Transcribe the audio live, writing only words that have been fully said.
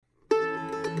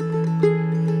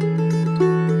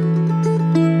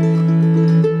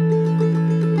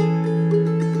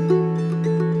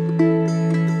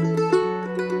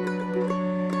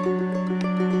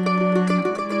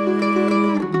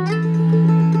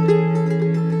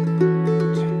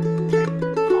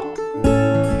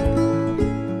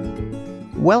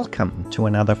Welcome to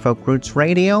another Folk Roots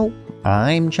Radio.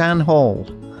 I'm Jan Hall.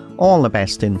 All the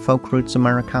best in folk roots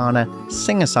Americana,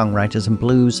 singer-songwriters and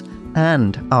blues,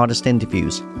 and artist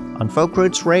interviews. On Folk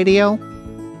Roots Radio,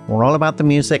 we're all about the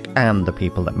music and the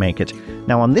people that make it.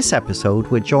 Now on this episode,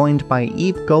 we're joined by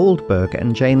Eve Goldberg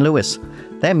and Jane Lewis.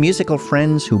 They're musical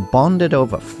friends who bonded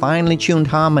over finely tuned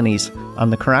harmonies on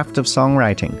the craft of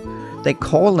songwriting. They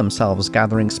call themselves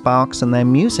Gathering Sparks, and their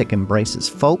music embraces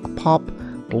folk, pop,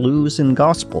 blues and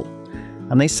gospel.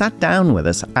 And they sat down with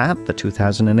us at the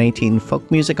 2018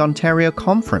 Folk Music Ontario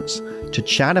Conference to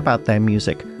chat about their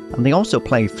music, and they also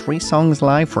play 3 songs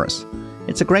live for us.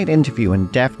 It's a great interview and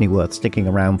definitely worth sticking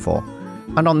around for.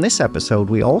 And on this episode,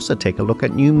 we also take a look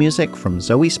at new music from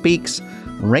Zoe Speaks,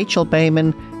 Rachel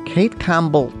Bayman, Kate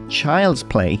Campbell, Child's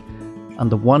Play, and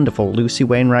the wonderful Lucy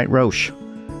Wainwright Roche.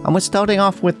 And we're starting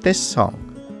off with this song.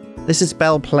 This is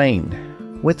Belle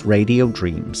Plaine with Radio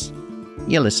Dreams.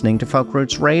 You're listening to Folk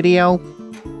Roots Radio,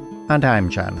 and I'm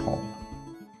Jan Hall.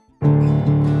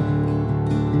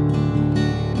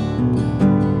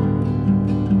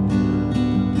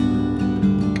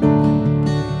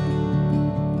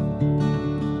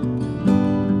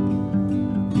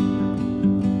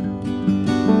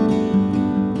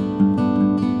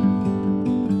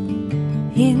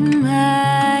 In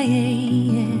my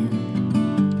AM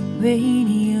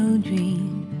radio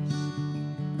dreams,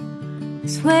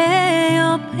 it's where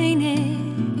you're painted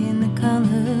in the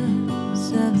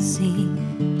colors of the sea,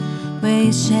 where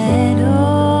your shadow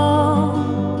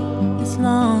is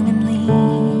long and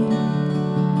lean,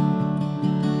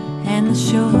 and the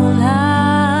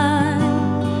shoreline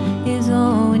is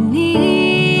all we need.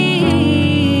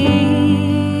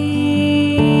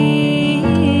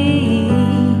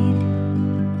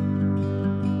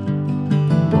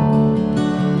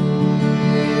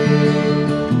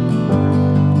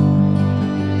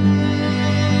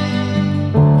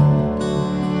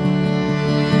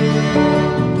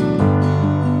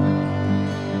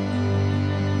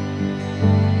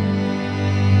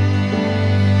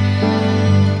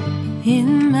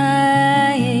 In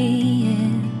my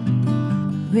AM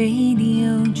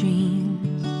radio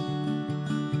dreams,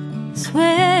 it's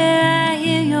where I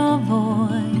hear your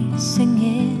voice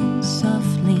singing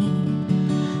softly,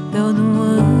 though the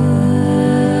words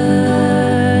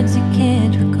you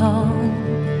can't recall,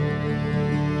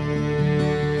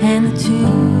 and the tune,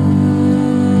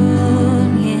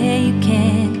 yeah, you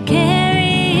can't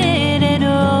carry it at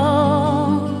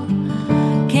all.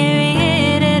 Carry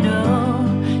it at all.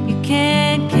 You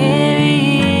can't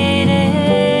carry it at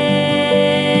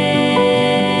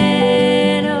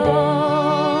all.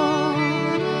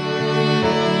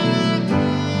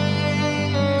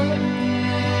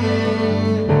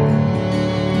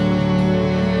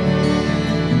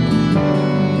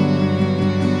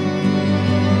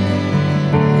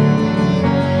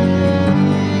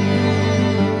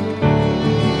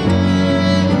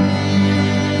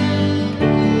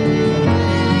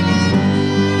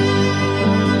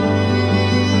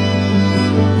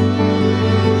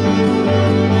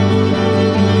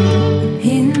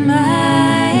 In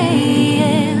my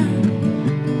AM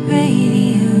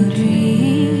radio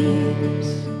dreams,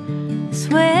 it's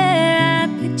where I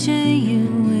picture you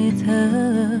with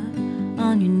her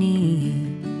on your knee,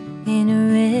 in her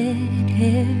red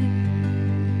hair,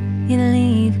 you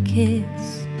leave a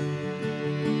kiss.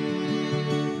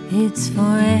 It's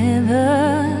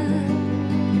forever,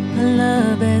 a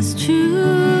love as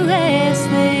true as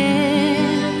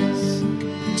this,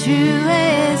 true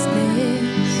as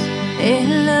this, a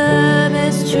love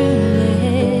as true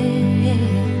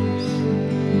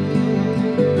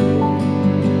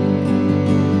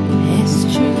as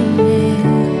true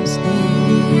as this.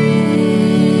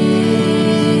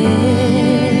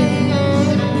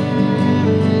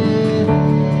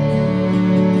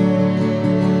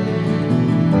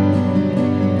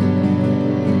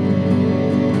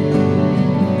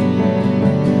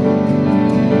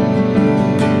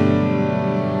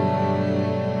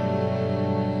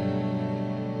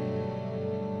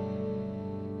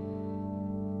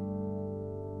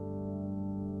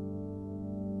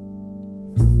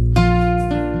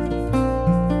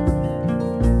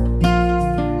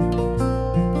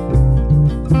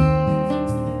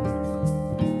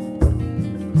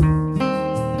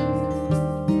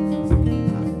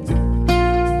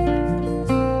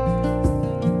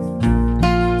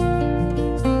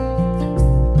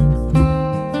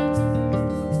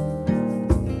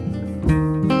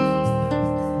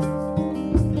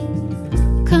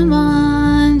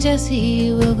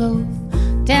 Jesse will go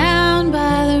down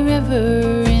by the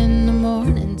river in the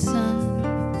morning sun.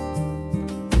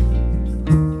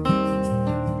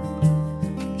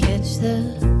 Catch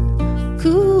the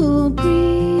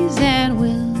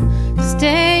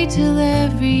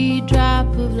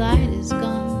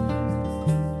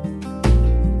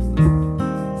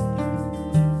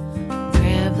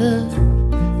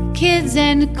jeans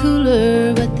and a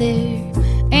cooler, but there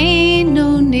ain't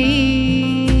no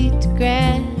need to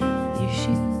grab your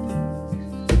shoes.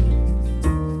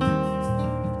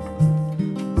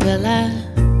 Well, I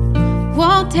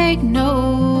won't take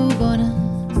no, gonna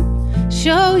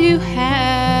show you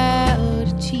how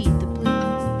to cheat the blues.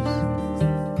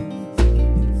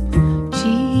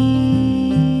 Cheat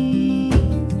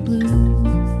the blues.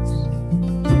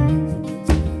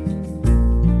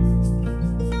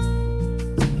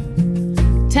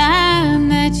 Time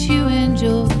that you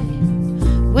enjoy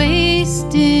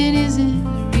wasting isn't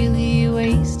really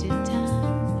wasted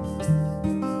time.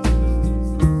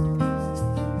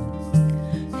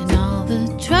 And all the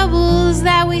troubles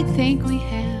that we think we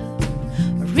have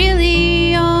are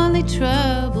really only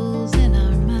troubles in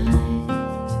our mind.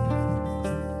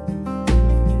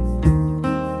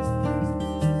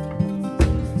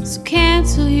 So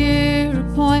cancel your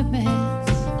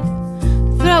appointments,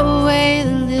 throw away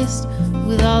the list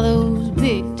with all those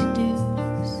big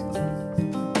to-dos.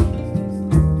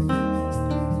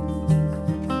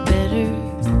 Better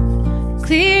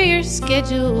clear your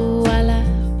schedule while I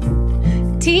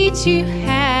teach you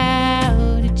how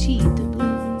to cheat the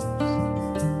blues.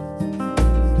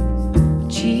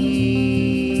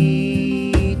 Cheat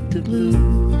the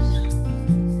blues.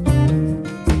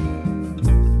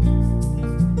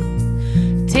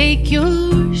 Take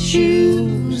your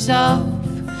shoes off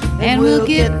and we'll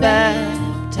get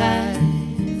baptized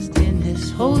in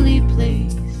this holy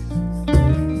place.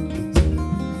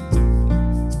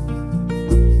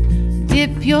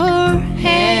 Dip your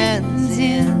hands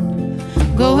in,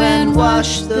 go and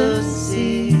wash the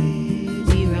city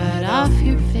right off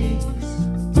your face.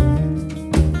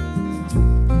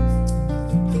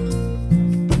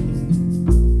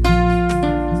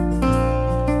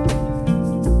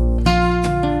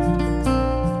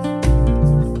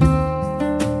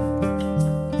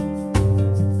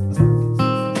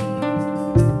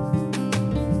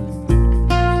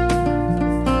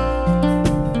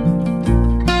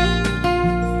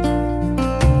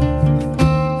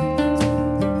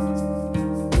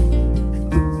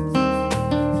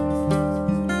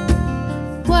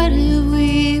 What have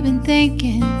we been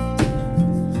thinking?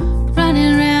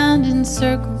 Running round in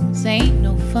circles ain't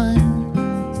no fun.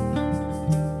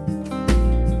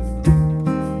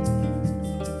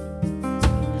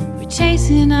 We're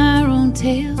chasing our own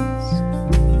tails.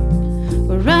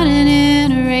 We're running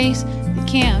in a race that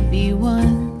can't be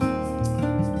won.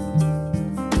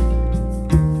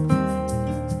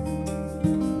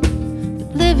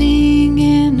 But living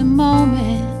in the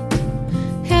moment,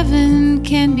 heaven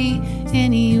can be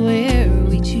anywhere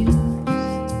we choose.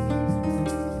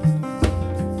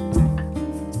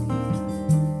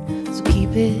 So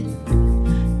keep it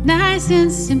nice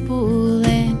and simple,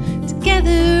 and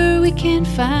together we can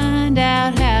find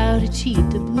out how to cheat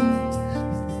the blues.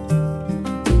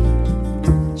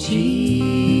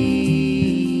 Cheat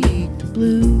the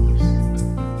blues.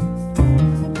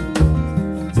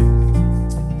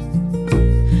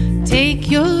 Take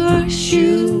your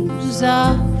shoes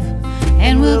off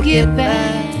and we'll get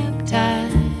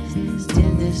baptized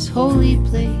in this holy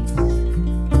place.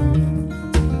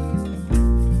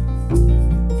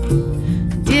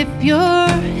 Dip your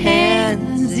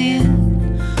hands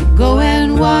in, go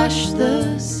and wash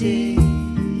the city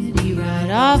right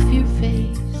off your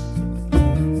face.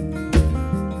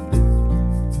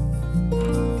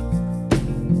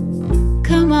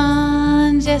 Come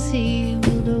on, Jesse,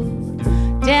 we'll go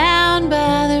down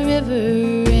by the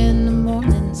river in the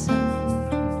morning sun.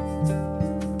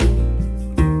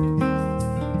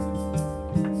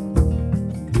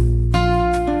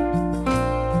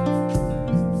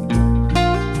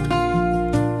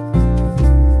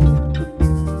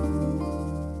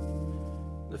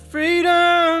 The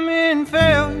freedom in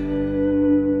failure,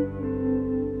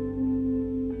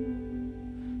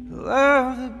 the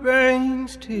love that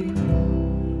brings tears.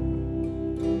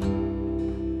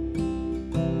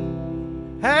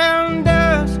 How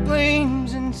dust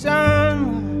gleams in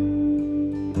sunlight,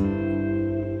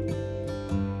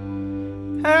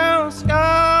 how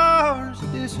scars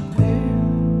disappear.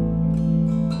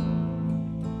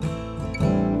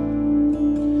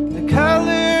 The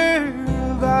color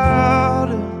of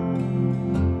autumn,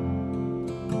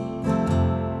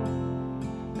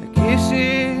 the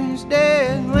kisses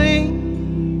dead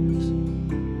leaves.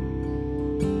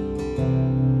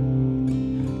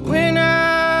 When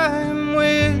I'm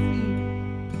with you,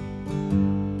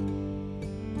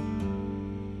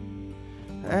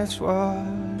 that's what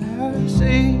I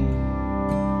see.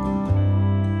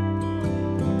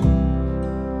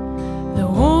 The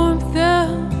warmth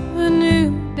of a new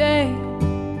day,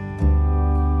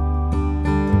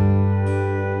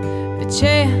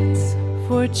 chance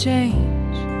for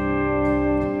change,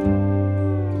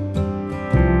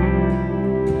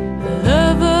 the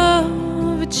love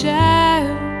of a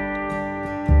child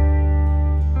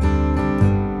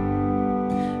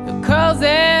who calls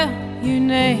out your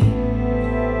name.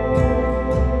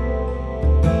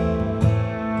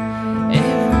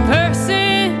 Every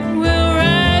person will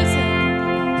rise up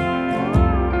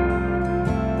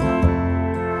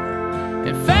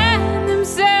and find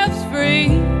themselves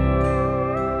free.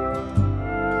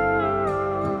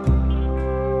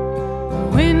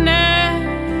 When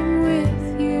I'm with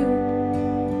you,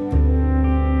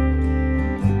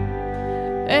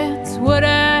 that's what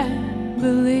I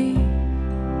believe.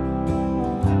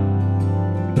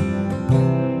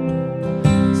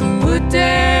 So put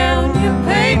down your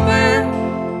paper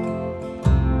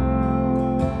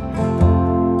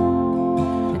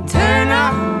and turn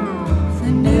off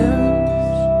the news.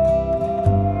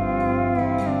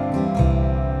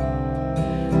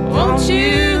 Won't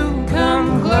you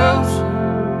come close?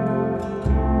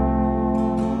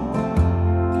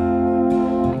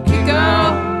 Kick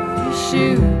off your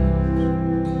shoes.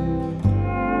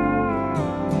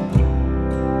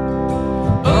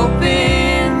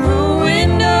 Open the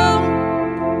window.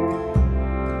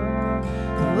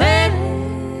 Let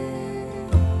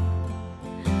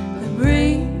it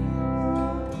breathe.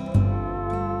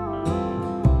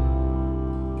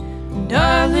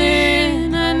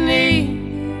 Darling, I need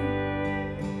you.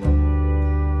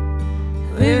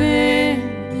 Living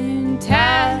in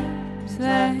times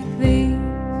like these.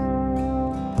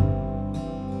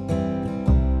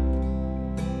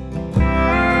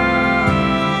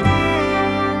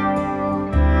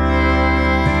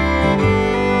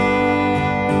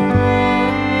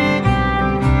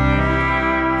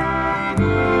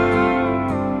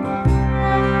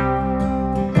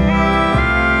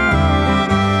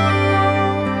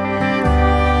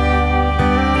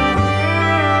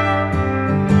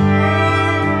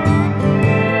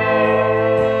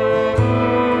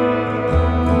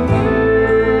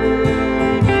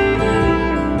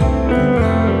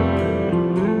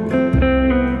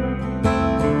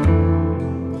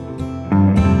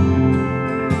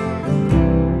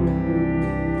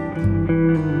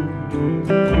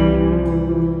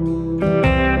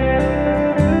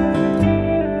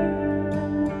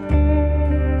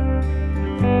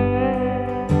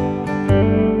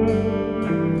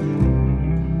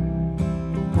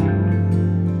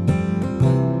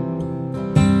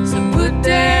 So put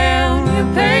down your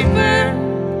paper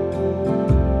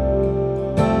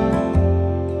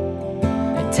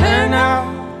and turn off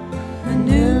the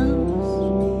news.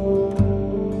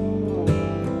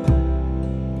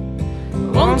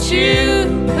 Won't you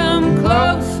come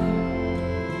close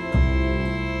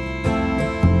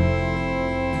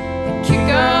and kick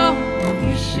off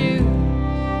your shoes?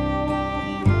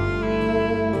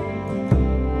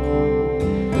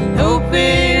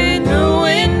 Open the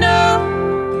window.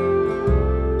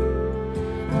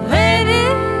 Let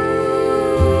it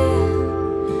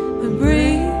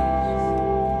breathe.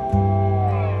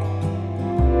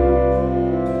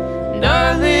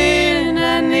 Darling, I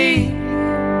need you.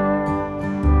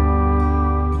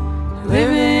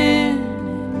 Living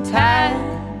in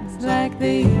times like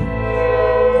these.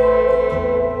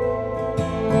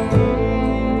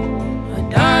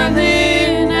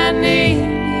 Darling, I need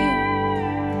you.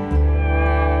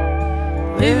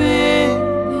 Living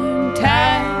in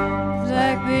times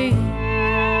like these.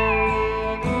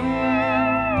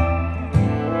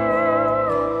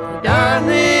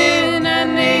 Darling, I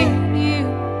need you.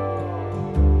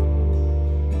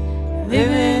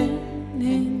 Living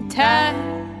in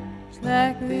times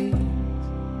like these.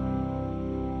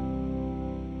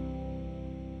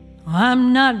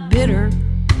 I'm not bitter,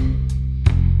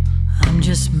 I'm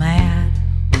just mad.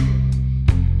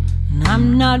 And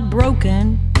I'm not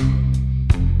broken,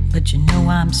 but you know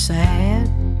I'm sad.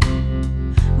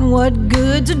 And what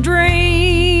good's a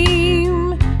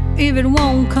dream if it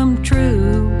won't come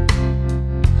true?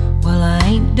 Well, I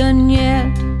ain't done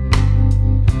yet,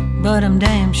 but I'm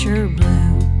damn sure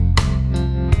blue.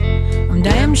 I'm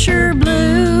damn sure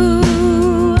blue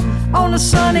on a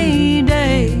sunny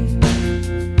day,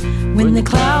 when the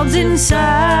clouds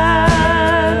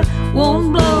inside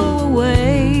won't blow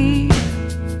away.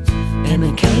 And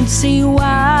I can't see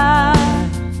why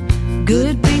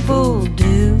good people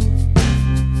do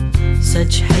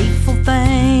such hateful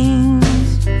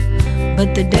things,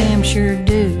 but they damn sure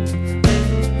do.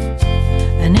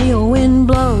 An ill wind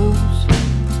blows,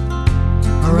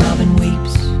 a robin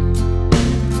weeps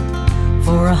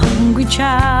for a hungry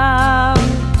child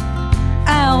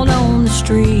out on the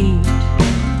street,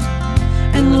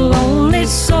 and the lonely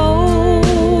soul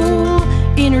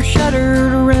your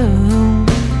shuttered room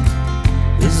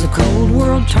as the cold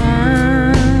world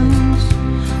turns.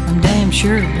 I'm damn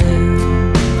sure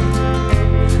blue.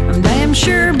 I'm damn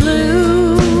sure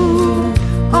blue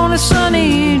on a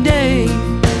sunny day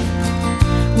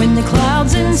when the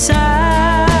clouds inside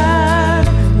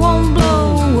won't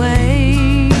blow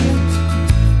away,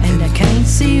 and I can't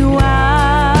see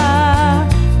why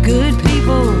good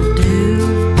people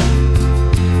do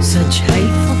such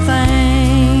hateful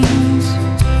things,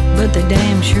 but they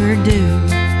damn sure do.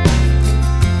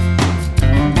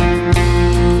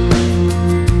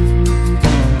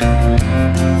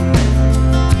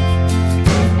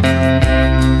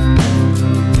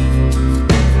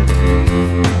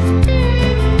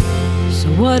 So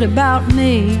what about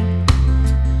me?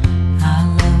 I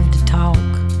love to talk.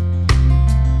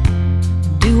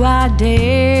 Do I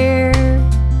dare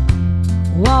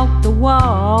walk the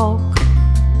walk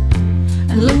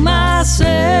and look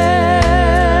myself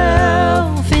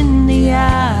in the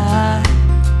eye,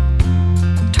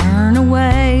 turn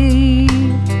away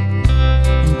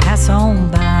and pass on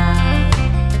by?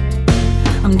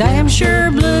 I'm damn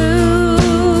sure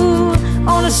blue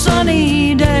on a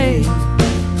sunny day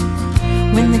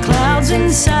when the clouds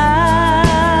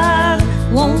inside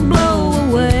won't blow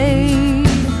away,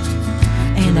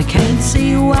 and I can't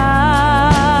see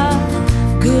why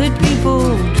good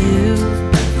people do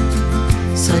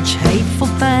such hateful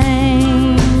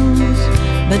things,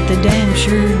 but they damn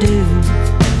sure do.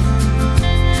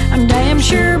 I'm damn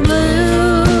sure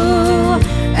blue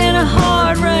and a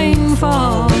hard rain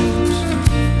falls.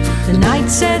 The night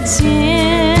sets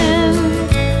in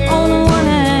on one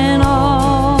and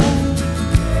all.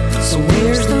 So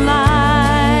where's the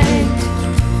light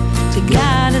to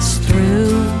guide us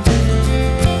through?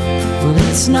 Well,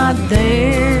 it's not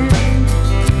there,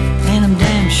 and I'm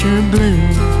damn sure blue.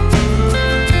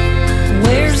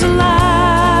 Where's the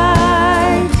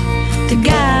light to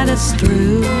guide us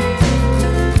through?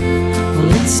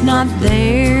 Well, it's not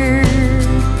there,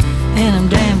 and I'm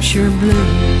damn sure blue.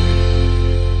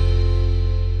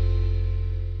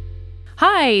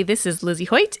 Hi, this is Lizzie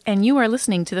Hoyt, and you are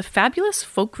listening to the fabulous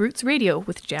Folk Roots Radio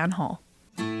with Jan Hall.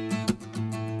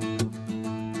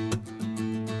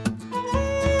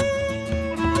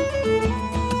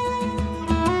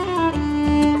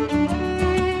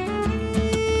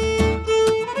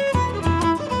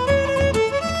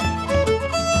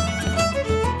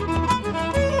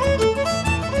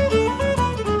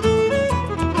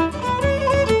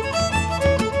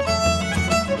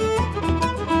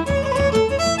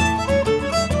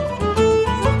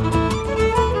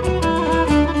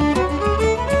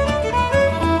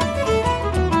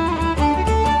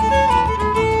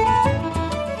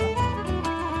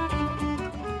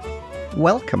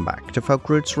 Welcome back to Folk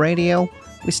Roots Radio.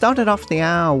 We started off the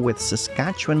hour with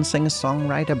Saskatchewan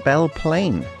singer-songwriter Belle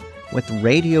Plaine with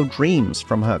Radio Dreams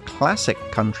from her classic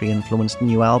country-influenced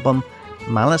new album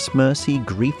Malice, Mercy,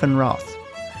 Grief and Wrath.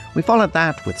 We followed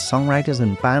that with songwriters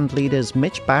and band leaders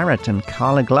Mitch Barrett and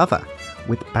Carla Glover,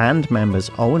 with band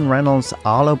members Owen Reynolds,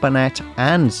 Arlo Burnett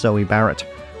and Zoe Barrett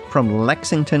from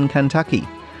Lexington, Kentucky.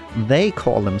 They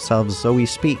call themselves Zoe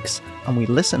Speaks, and we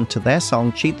listened to their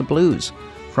song Cheat the Blues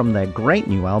from their great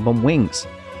new album Wings.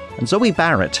 And Zoe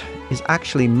Barrett is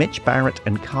actually Mitch Barrett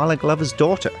and Carla Glover's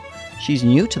daughter. She's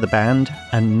new to the band,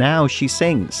 and now she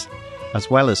sings, as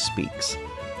well as speaks.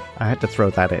 I had to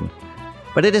throw that in.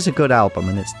 But it is a good album,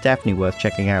 and it's definitely worth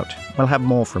checking out. We'll have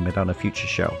more from it on a future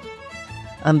show.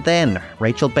 And then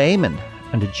Rachel Bayman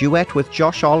and a duet with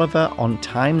Josh Oliver on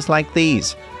Times Like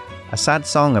These, a sad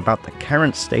song about the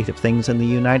current state of things in the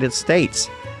United States,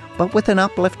 but with an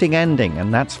uplifting ending,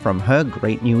 and that's from her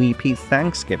great new EP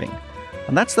Thanksgiving.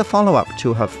 And that's the follow-up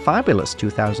to her fabulous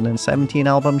 2017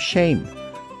 album Shame.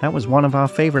 That was one of our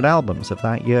favourite albums of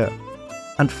that year.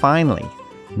 And finally,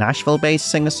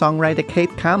 Nashville-based singer-songwriter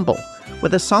Kate Campbell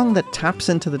with a song that taps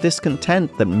into the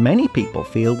discontent that many people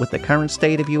feel with the current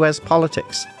state of US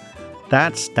politics.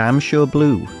 That's Damn Sure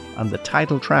Blue, and the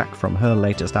title track from her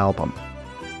latest album.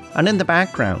 And in the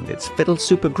background, it's fiddle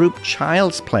supergroup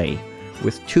Child's Play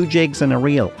with 2 jigs and a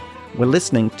reel. We're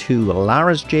listening to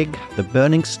Lara's Jig, The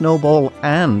Burning Snowball,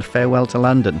 and Farewell to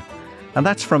London. And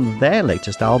that's from their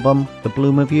latest album, The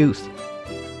Bloom of Youth.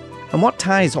 And what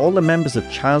ties all the members of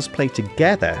Child's Play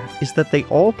together is that they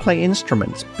all play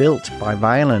instruments built by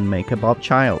violin maker Bob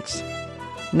Childs.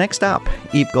 Next up,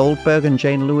 Eve Goldberg and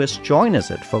Jane Lewis join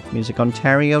us at Folk Music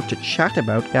Ontario to chat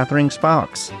about Gathering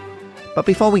Sparks. But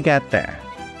before we get there,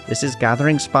 this is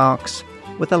Gathering Sparks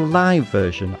with a live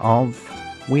version of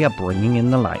We Are Bringing in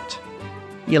the Light.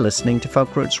 You're listening to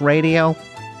Folk Roots Radio,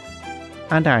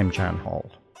 and I'm Jan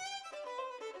Hall.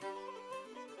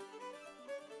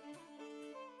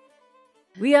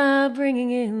 We are bringing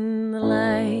in the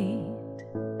light.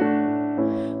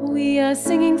 We are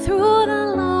singing through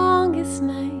the longest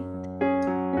night.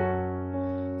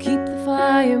 Keep the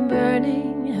fire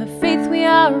burning. Have faith, we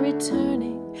are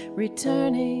returning,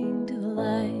 returning to the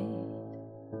light.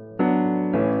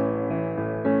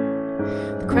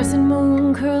 The crescent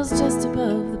moon curls just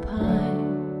above the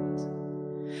pines,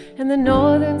 and the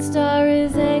northern star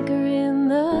is anchor in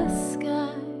the sky.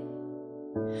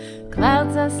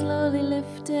 Clouds are slowly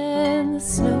lifting, the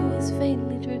snow is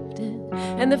faintly drifting,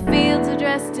 and the fields are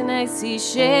dressed in icy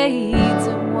shades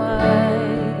of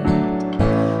white.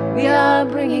 We are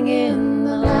bringing in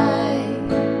the light.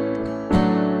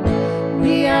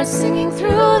 We are singing through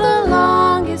the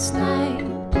longest night.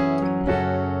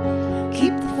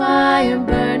 Keep the fire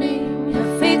burning.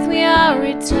 Have faith, we are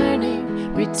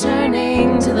returning,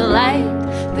 returning to the light.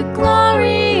 The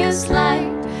glorious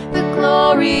light, the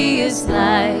glorious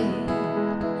light.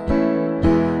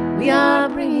 We are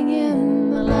bringing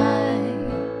in the light.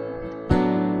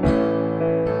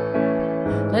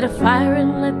 Light a fire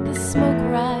and let the smoke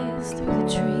rise through the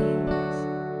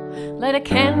trees. Light a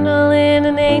candle in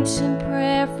an ancient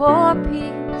prayer for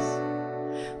peace.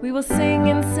 We will sing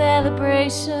in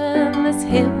celebration this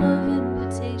hymn of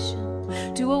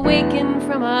invitation to awaken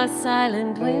from our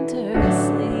silent winter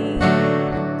sleep.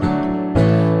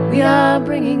 We are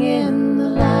bringing in the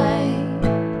light.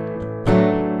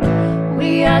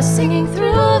 We are singing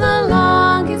through the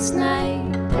longest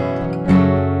night.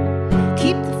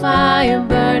 Keep the fire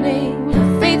burning.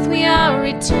 Have faith, we are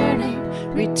returning,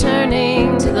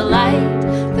 returning to the light.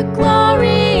 The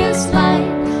glorious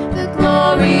light, the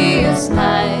glorious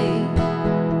light.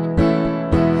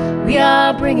 We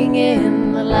are bringing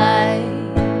in the light.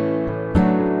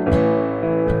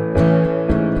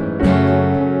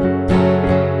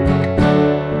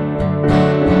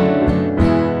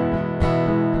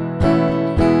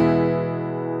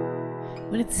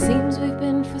 It seems we've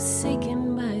been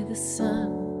forsaken by the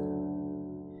sun,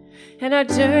 and our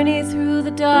journey through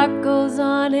the dark goes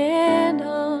on and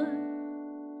on.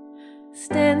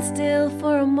 Stand still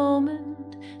for a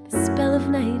moment, the spell of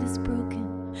night is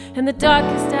broken, and the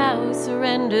darkest hour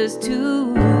surrenders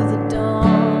to the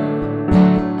dawn.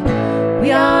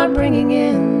 We are bringing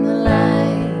in the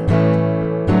light.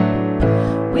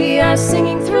 We are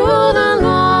singing through the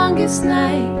longest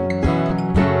night.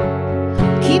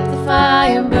 Keep the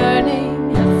fire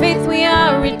burning. Have faith, we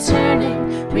are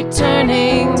returning,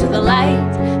 returning to the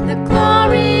light. The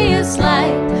glorious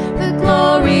light, the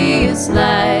glorious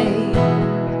light.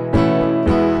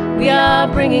 We are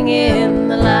bringing in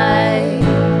the light.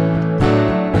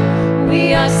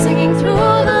 We are singing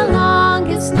through the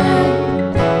longest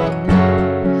night.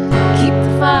 Keep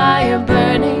the fire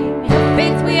burning. Have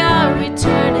faith, we are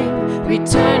returning,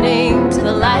 returning to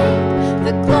the light.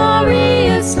 The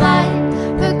glorious light,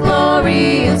 the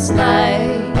glorious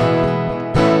light.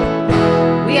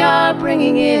 We are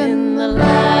bringing in the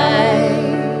light.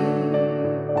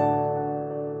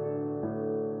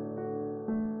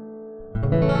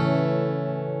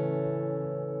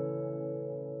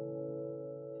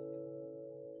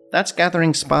 That's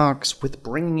Gathering Sparks with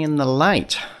Bringing in the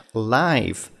Light,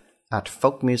 live at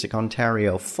Folk Music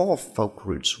Ontario for Folk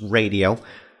Roots Radio.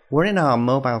 We're in our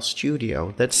mobile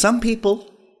studio that some people,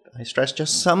 I stress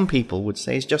just some people, would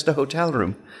say is just a hotel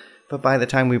room. But by the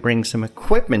time we bring some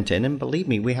equipment in, and believe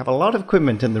me, we have a lot of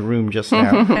equipment in the room just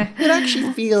now, it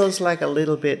actually feels like a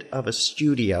little bit of a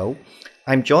studio.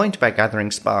 I'm joined by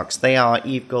Gathering Sparks. They are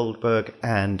Eve Goldberg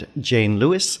and Jane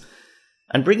Lewis.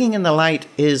 And Bringing in the Light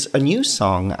is a new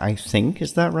song, I think.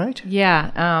 Is that right?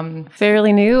 Yeah.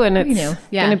 Fairly new, and it's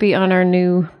Yeah. going to be on our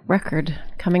new record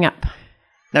coming up.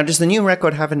 Now, does the new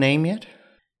record have a name yet?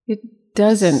 It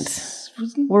doesn't.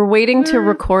 We're waiting to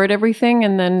record everything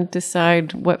and then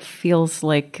decide what feels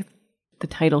like the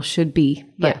title should be.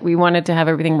 But we wanted to have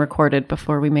everything recorded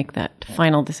before we make that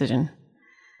final decision.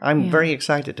 I'm very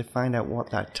excited to find out what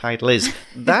that title is.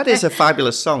 That is a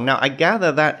fabulous song. Now, I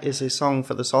gather that is a song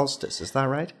for the solstice. Is that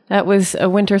right? That was a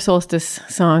winter solstice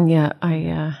song, yeah.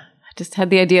 I just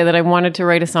had the idea that I wanted to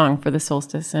write a song for the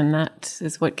solstice, and that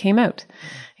is what came out.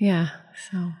 Yeah,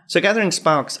 So Gathering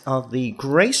Sparks are the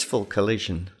graceful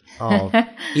collision of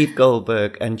Eve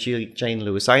Goldberg and Jane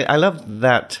Lewis. I love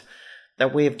that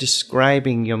way of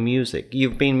describing your music.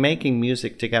 You've been making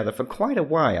music together for quite a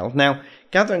while. Now,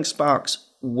 Gathering Sparks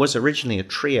was originally a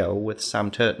trio with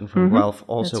Sam Turton from Guelph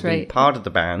also That's being right. part of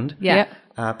the band. Yeah.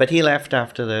 But he left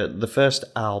after the first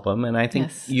album, and I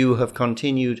think you have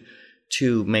continued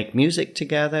to make music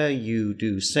together. You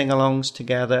do sing-alongs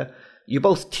together. You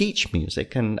both teach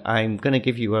music, and I'm going to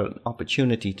give you an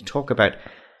opportunity to talk about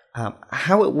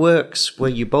how it works where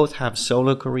you both have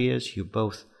solo careers, you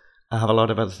both have a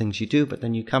lot of other things you do, but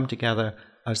then you come together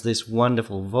as this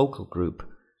wonderful vocal group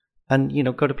and, you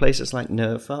know, go to places like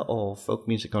NERFA or Folk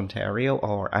Music Ontario,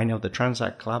 or I know the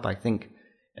Transact Club, I think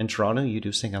in Toronto you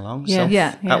do sing-along.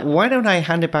 Yeah, So why don't I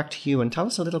hand it back to you and tell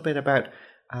us a little bit about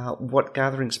what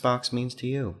Gathering Sparks means to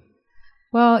you?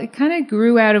 Well, it kind of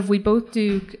grew out of, we both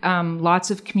do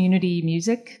lots of community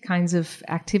music kinds of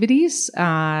activities,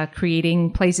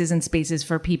 creating places and spaces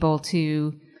for people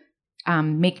to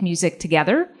make music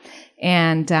together.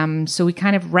 And so we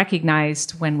kind of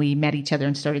recognized when we met each other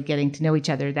and started getting to know each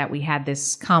other that we had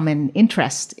this common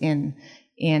interest in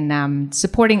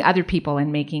supporting other people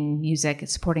and making music,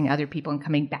 supporting other people and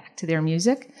coming back to their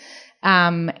music.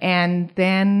 And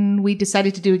then we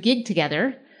decided to do a gig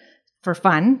together for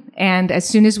fun. And as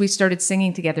soon as we started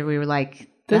singing together, we were like,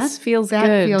 This feels that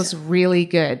good. feels really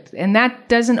good. And that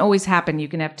doesn't always happen. You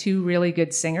can have two really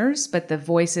good singers, but the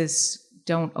voices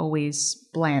don't always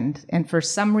blend. And for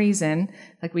some reason,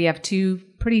 like we have two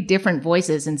pretty different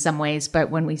voices in some ways, but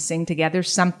when we sing together,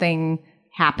 something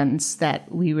happens that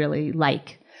we really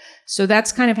like. So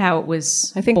that's kind of how it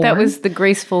was. I think born. that was the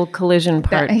graceful collision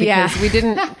part, because we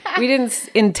didn't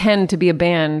intend to be a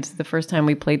band the first time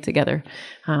we played together.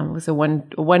 It was a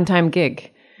one-time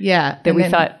gig. Yeah. That we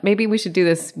thought maybe we should do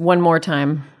this one more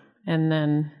time, and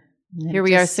then here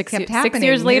we are 6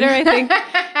 years later, I think.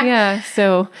 Yeah.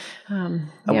 So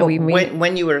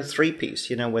when you were a three-piece,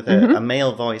 you know, with a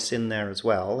male voice in there as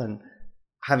well, and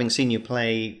having seen you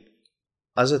play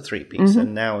as a three-piece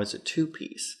and now as a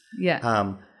two-piece.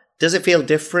 Yeah. Does it feel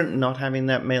different not having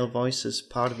that male voice as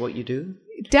part of what you do?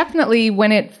 Definitely.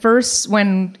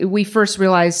 When we first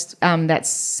realized that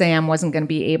Sam wasn't going to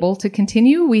be able to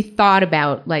continue, we thought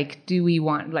about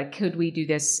could we do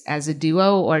this as a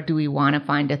duo, or do we want to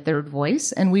find a third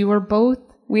voice? And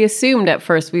we assumed at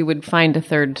first we would find a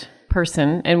third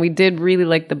person, and we did really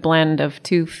like the blend of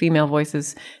two female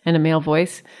voices and a male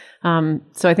voice. So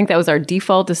I think that was our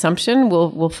default assumption.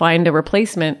 We'll find a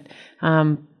replacement.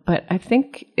 But I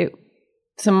think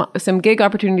some gig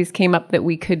opportunities came up that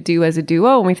we could do as a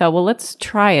duo, and we thought, well, let's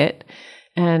try it.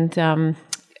 And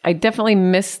I definitely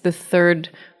miss the third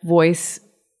voice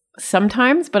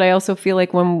sometimes, but I also feel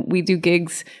like when we do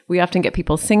gigs, we often get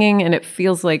people singing, and it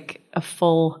feels like a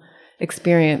full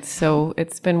experience. So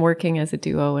it's been working as a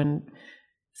duo, and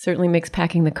certainly makes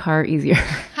packing the car easier.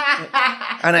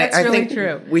 And That's I really think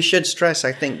true. We should stress,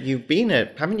 I think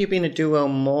haven't you been a duo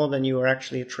more than you were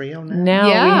actually a trio now? Now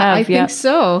yeah, we have. I think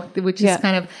so, which is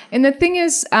kind of, and the thing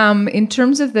is, in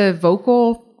terms of the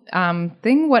vocal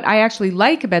thing, what I actually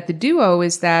like about the duo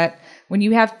is that when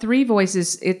you have three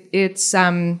voices, it's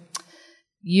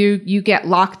you get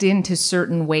locked into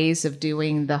certain ways of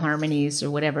doing the harmonies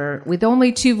or whatever. With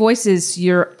only two voices,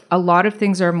 a lot of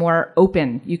things are more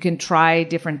open. You can try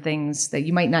different things that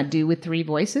you might not do with three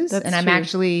voices. That's and I'm true.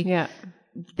 actually,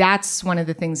 that's one of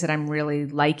the things that I'm really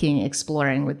liking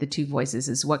exploring with the two voices,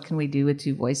 is what can we do with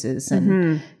two voices?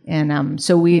 And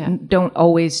so we don't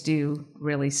always do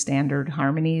really standard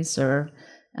harmonies,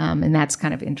 and that's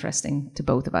kind of interesting to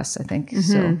both of us, I think.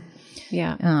 So.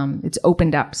 Yeah. It's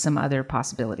opened up some other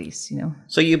possibilities, you know.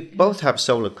 So you both have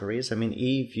solo careers. I mean,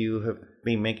 Eve, you have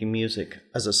been making music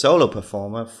as a solo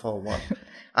performer for what?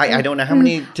 I don't know how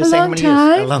many to say how many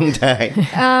years. A long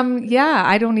time. Yeah,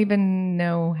 I don't even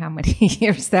know how many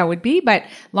years that would be, but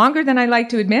longer than I like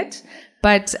to admit.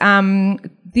 But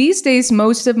these days,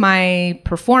 most of my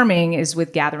performing is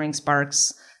with Gathering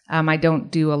Sparks. I don't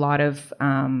do a lot of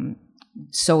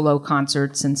solo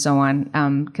concerts and so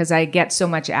on, because I get so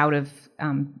much out of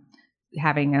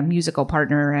having a musical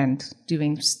partner and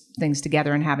doing things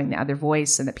together and having the other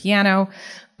voice and the piano.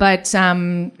 But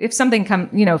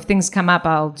if things come up,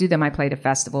 I'll do them. I played a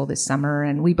festival this summer,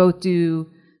 and we both do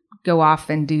go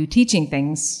off and do teaching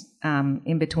things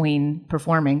in between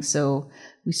performing. So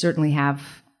we certainly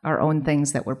have our own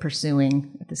things that we're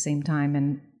pursuing at the same time,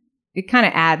 and it kind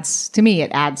of adds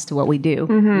to what we do.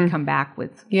 We come back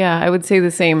with. Yeah, I would say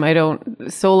the same. I don't,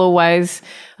 solo wise,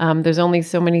 there's only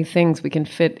so many things we can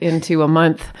fit into a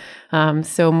month.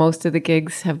 So most of the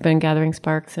gigs have been Gathering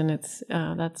Sparks, and that's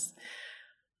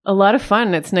a lot of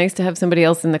fun. It's nice to have somebody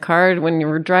else in the car when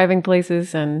you're driving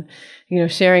places, and, you know,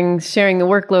 sharing the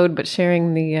workload, but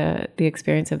sharing the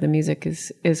experience of the music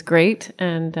is great.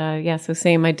 And so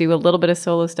same, I do a little bit of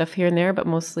solo stuff here and there, but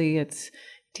mostly it's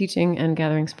teaching and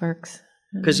Gathering Sparks.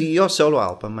 Because your solo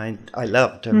album, I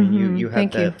loved. I mean, you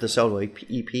had the solo EP,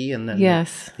 and then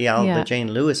the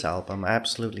Jane Lewis album,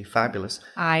 absolutely fabulous.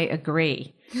 I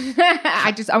agree.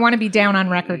 I want to be down on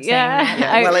record saying that.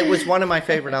 Yeah, well, it was one of my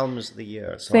favorite albums of the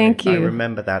year. So Thank I you.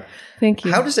 remember that. Thank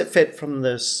you. How does it fit from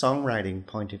the songwriting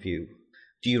point of view?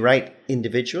 Do you write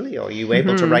individually, or are you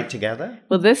able to write together?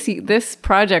 Well, this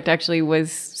project actually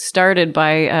was started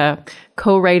by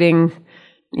co-writing.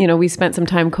 We spent some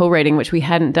time co-writing, which we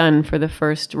hadn't done for the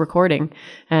first recording.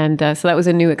 And so that was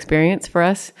a new experience for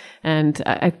us. And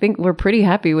I think we're pretty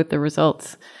happy with the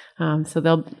results. So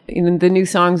the new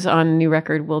songs on new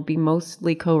record will be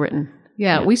mostly co-written.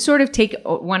 Yeah, we sort of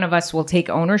one of us will take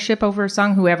ownership over a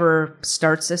song. Whoever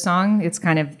starts a song, it's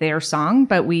kind of their song.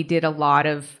 But we did a lot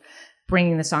of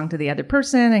bringing the song to the other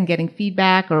person and getting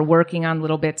feedback or working on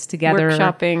little bits together.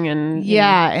 Workshopping and...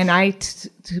 And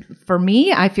for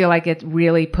me, I feel like it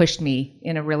really pushed me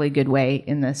in a really good way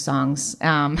in the songs.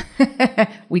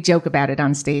 We joke about it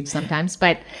on stage sometimes,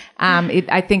 but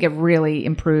I think it really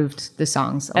improved the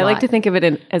songs a lot. I like to think of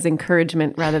it as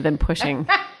encouragement rather than pushing.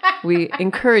 We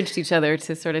encouraged each other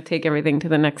to sort of take everything to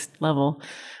the next level.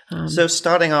 So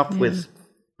starting off with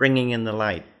Bringing in the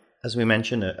Light, as we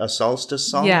mentioned, a solstice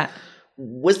song. Yeah.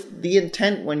 Was the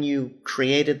intent when you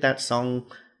created that song,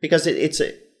 because it's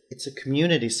a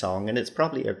community song, and it's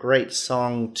probably a great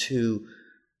song to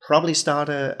probably start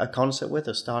a concert with,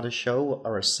 or start a show,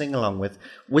 or a sing-along with.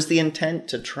 Was the intent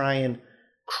to try and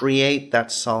create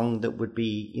that song that would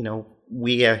be,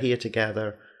 we are here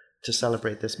together to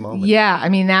celebrate this moment? Yeah, I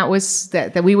mean, that was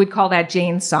that we would call that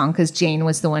Jane's song, because Jane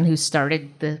was the one who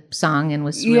started the song and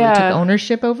was really took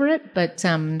ownership over it. But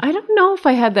I don't know if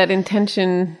I had that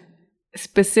intention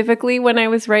specifically when I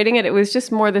was writing it. It was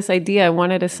just more this idea. I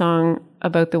wanted a song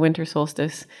about the winter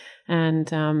solstice, and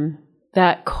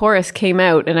that chorus came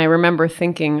out, and I remember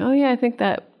thinking, oh yeah, I think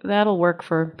that'll work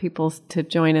for people to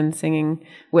join in singing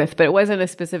with. But it wasn't a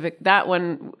specific, that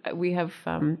one. We have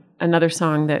another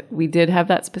song that we did have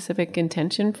that specific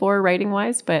intention for writing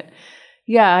wise, but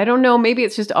yeah, I don't know, maybe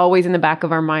it's just always in the back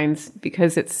of our minds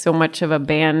because it's so much of a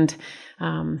band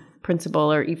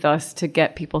principle or ethos to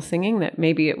get people singing, that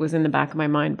maybe it was in the back of my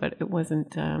mind, but it wasn't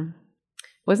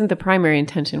the primary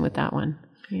intention with that one.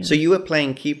 Yeah. So you were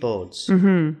playing keyboards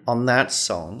on that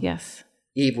song. Yes.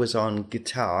 Eve was on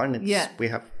guitar, and we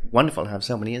have wonderful to have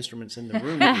so many instruments in the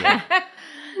room here.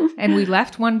 And we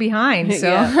left one behind,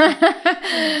 so.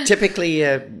 Typically,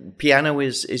 piano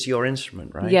is your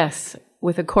instrument, right? Yes,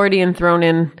 with accordion thrown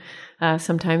in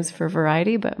sometimes for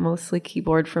variety, but mostly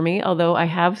keyboard for me. Although I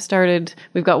have started,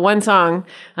 we've got one song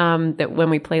that when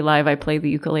we play live, I play the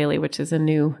ukulele, which is a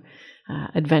new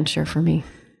adventure for me.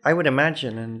 I would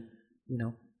imagine, and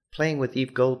playing with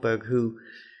Eve Goldberg, who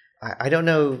I don't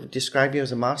know, describe you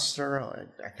as a master.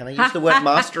 Can I use the word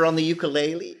master on the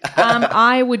ukulele?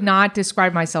 I would not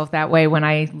describe myself that way when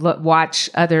I watch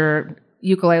other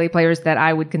ukulele players that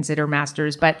I would consider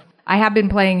masters, but I have been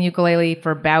playing ukulele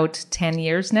for about 10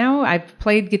 years now. I've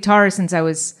played guitar since I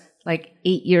was like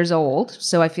 8 years old,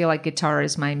 so I feel like guitar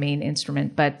is my main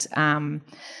instrument. But,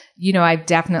 I've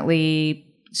definitely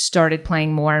started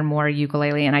playing more and more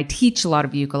ukulele, and I teach a lot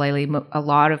of ukulele. A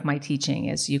lot of my teaching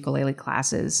is ukulele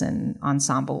classes and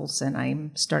ensembles, and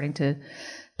I'm starting to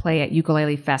play at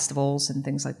ukulele festivals and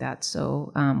things like that,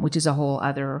 so which is a whole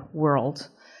other world.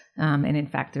 And in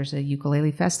fact, there's a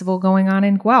ukulele festival going on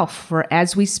in Guelph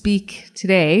as we speak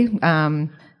today. But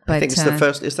I think it's the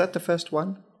first. Is that the first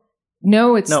one?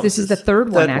 No, this is the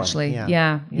third one, actually.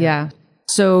 Yeah.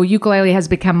 So ukulele has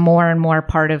become more and more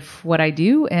part of what I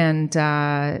do, and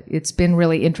it's been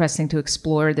really interesting to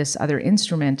explore this other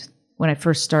instrument. When I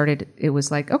first started, it was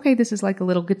like, okay, this is like a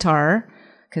little guitar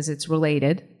because it's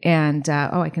related, and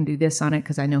I can do this on it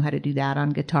because I know how to do that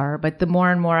on guitar. But the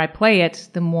more and more I play it,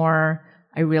 the more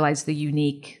I realize the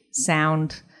unique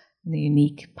sound and the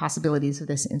unique possibilities of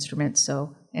this instrument.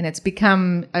 And it's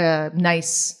become a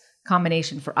nice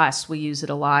combination for us. We use it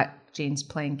a lot. Jane's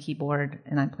playing keyboard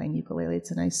and I'm playing ukulele.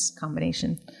 It's a nice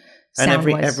combination. And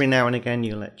every now and again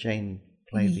you let Jane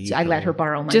play the ukulele. I let her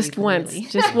borrow my just ukulele.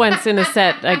 Just once in a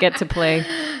set I get to play.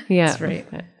 Yeah. That's right.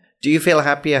 Do you feel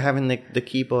happier having the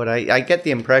keyboard? I get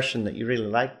the impression that you really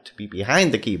like to be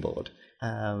behind the keyboard.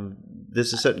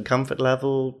 There's a certain comfort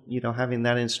level, having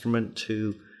that instrument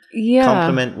to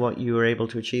complement what you were able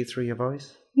to achieve through your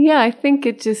voice. Yeah, I think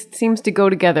it just seems to go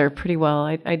together pretty well.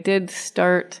 I did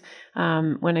start,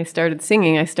 when I started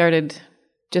singing, I started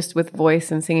just with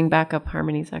voice and singing backup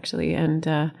harmonies, actually. And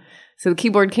so the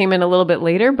keyboard came in a little bit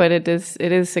later, but it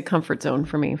is a comfort zone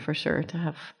for me, for sure, to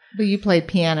have. But you played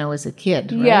piano as a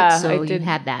kid, right? Yeah, so I did. You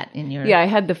had that in your... Yeah, I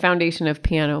had the foundation of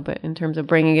piano, but in terms of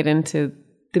bringing it into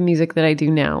the music that I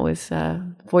do now, is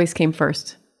voice came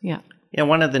first. Yeah. Yeah,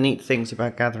 one of the neat things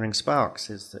about Gathering Sparks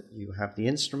is that you have the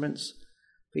instruments,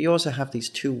 but you also have these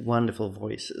two wonderful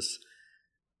voices.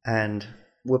 And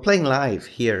we're playing live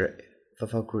here for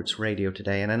Folk Roots Radio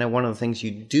today, and I know one of the things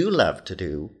you do love to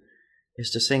do is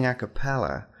to sing a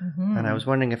cappella. Mm-hmm. And I was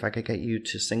wondering if I could get you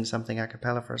to sing something a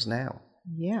cappella for us now.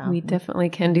 Yeah. We definitely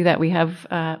can do that. We have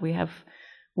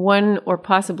one or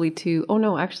possibly two. Oh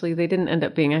no, actually they didn't end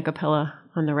up being a cappella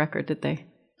on the record, did they?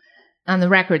 On the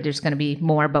record, there's going to be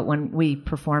more, but when we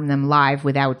perform them live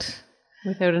without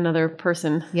another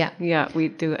person. Yeah. We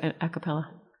do a cappella.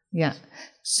 Yeah.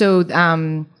 So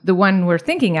the one we're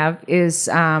thinking of is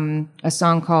a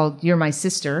song called You're My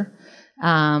Sister,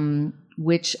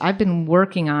 which I've been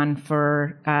working on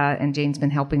and Jane's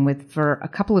been helping with for a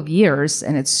couple of years.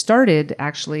 And it started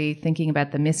actually thinking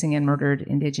about the missing and murdered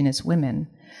Indigenous women.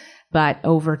 But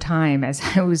over time, as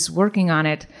I was working on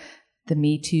it, the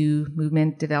Me Too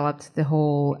movement developed the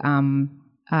whole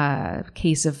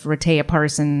case of Rehtaeh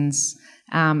Parsons.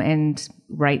 And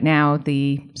right now,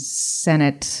 the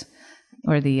Senate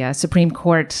or the Supreme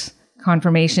Court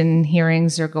confirmation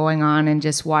hearings are going on, and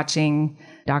just watching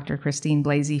Dr. Christine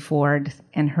Blasey Ford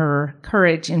and her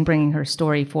courage in bringing her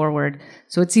story forward.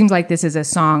 So it seems like this is a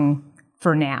song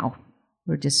for now.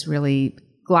 We're just really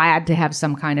glad to have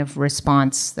some kind of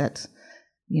response that,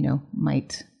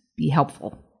 might be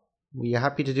helpful. Were you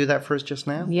happy to do that for us just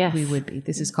now? Yes. We would be.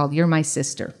 This is called You're My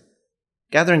Sister.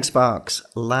 Gathering Sparks,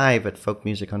 live at Folk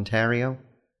Music Ontario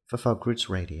for Folk Roots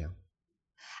Radio.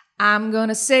 I'm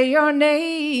gonna say your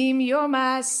name, you're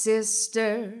my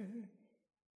sister.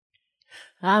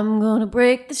 I'm gonna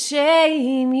break the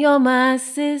shame, you're my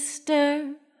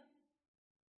sister.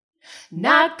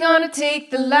 Not gonna take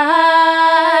the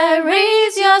lie,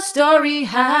 raise your story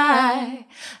high.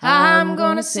 I'm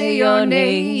gonna say your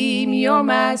name, you're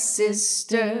my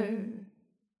sister.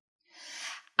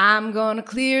 I'm gonna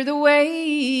clear the way,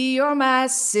 you're my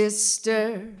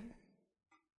sister.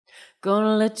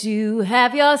 Gonna let you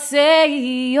have your say,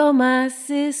 you're my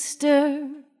sister.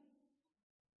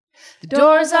 The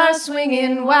doors are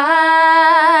swinging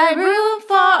wide, room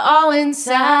for all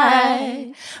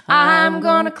inside. I'm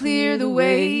gonna clear the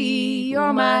way,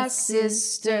 you're my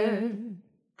sister.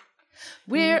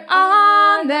 We're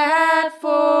on that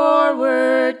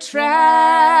forward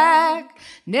track,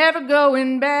 never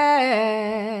going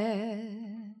back.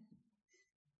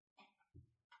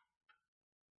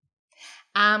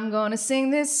 I'm gonna sing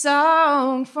this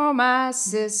song for my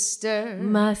sister.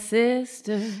 My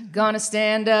sister. Gonna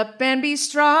stand up and be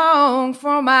strong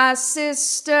for my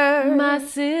sister. My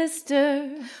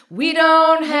sister. We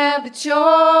don't have the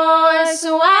choice,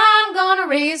 so I'm gonna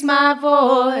raise my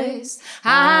voice.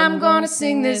 I'm gonna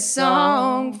sing this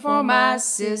song for my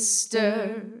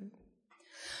sister.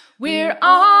 We're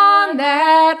on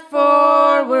that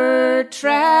forward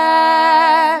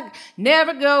track,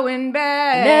 never going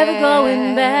back. Never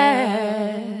going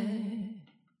back.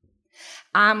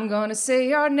 I'm gonna say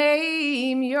your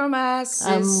name, you're my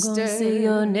sister. I'm gonna say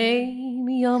your name,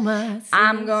 you're my sister.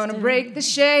 I'm gonna break the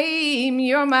shame,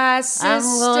 you're my sister.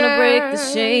 I'm gonna break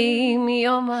the shame,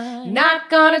 you're my. Not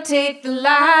gonna take the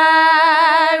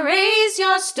lie, raise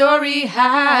your story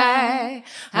high.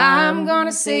 I'm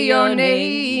gonna say your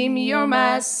name, you're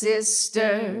my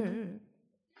sister.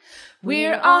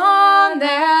 We're on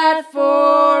that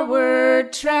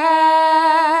forward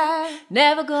track,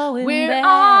 never going We're back.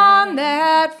 on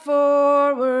that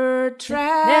forward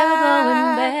track, Never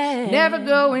going back. Never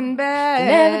going back.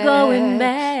 Never going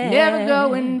back. Never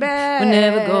going back. We're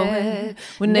never going.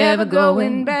 We're never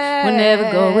going back. We're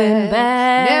never going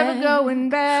back. Never going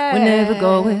back. We're never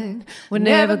going. We're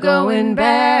never going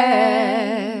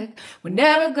back. We're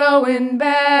never going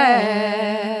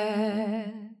back.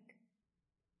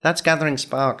 That's Gathering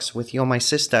Sparks with You're My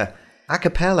Sister, a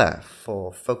cappella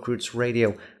for Folk Roots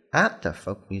Radio at the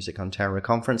Folk Music Ontario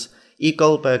Conference. E.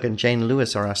 Goldberg and Jane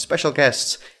Lewis are our special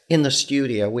guests in the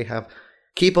studio. We have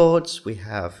keyboards, we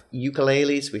have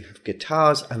ukuleles, we have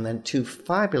guitars, and then two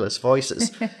fabulous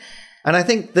voices. And I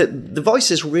think that the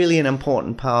voice is really an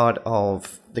important part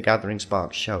of the Gathering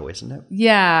Sparks show, isn't it?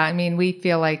 Yeah, I mean, we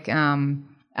feel like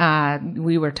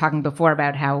we were talking before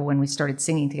about how when we started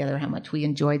singing together, how much we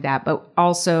enjoyed that. But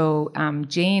also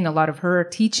Jane, a lot of her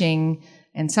teaching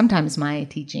and sometimes my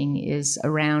teaching is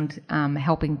around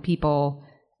helping people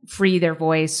free their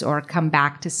voice or come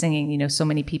back to singing. You know, so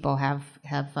many people have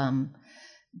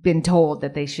been told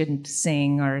that they shouldn't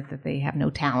sing or that they have no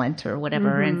talent or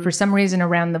whatever. Mm-hmm. And for some reason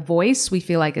around the voice, we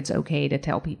feel like it's okay to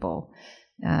tell people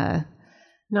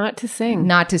not to sing.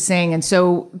 Not to sing. And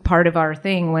so part of our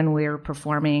thing when we're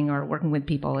performing or working with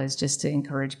people is just to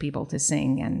encourage people to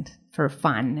sing and for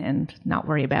fun and not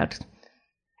worry about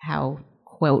how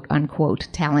quote unquote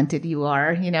talented you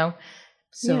are, you know.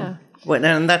 So Yeah. Well,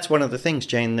 and that's one of the things,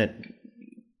 Jane, that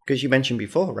because you mentioned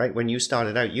before, right? When you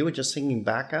started out, you were just singing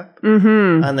backup,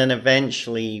 and then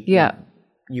eventually, Yeah.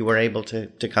 you were able to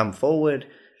come forward.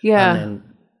 Yeah. And then,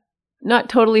 Not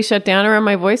totally shut down around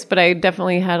my voice, but I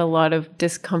definitely had a lot of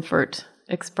discomfort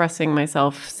expressing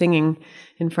myself, singing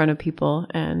in front of people.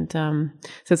 And so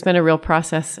it's been a real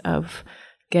process of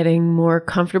getting more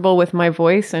comfortable with my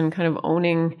voice and kind of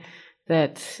owning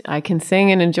that I can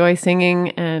sing and enjoy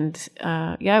singing. And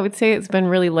I would say it's been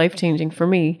really life-changing for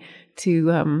me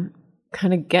to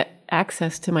kind of get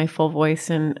access to my full voice.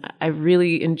 And I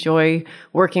really enjoy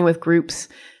working with groups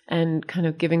and kind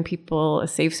of giving people a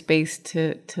safe space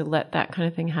to let that kind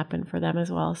of thing happen for them as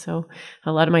well. So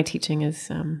a lot of my teaching is,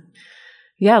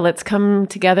 let's come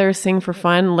together, sing for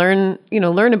fun, learn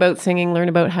about singing, learn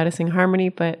about how to sing harmony,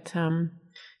 but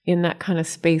in that kind of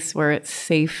space where it's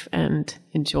safe and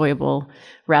enjoyable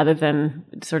rather than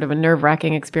sort of a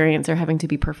nerve-wracking experience or having to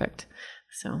be perfect.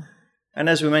 So, and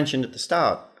as we mentioned at the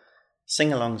start,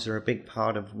 sing-alongs are a big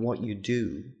part of what you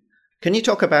do. Can you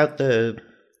talk about the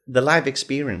live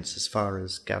experience as far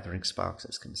as Gathering Sparks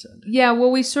is concerned? Yeah,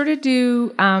 well, we sort of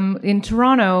do in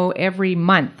Toronto every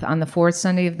month on the fourth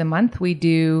Sunday of the month, we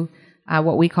do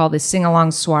what we call the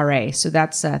sing-along soiree. So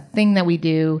that's a thing that we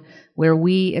do where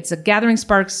it's a Gathering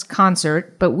Sparks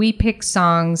concert, but we pick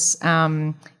songs,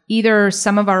 either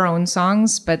some of our own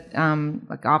songs, but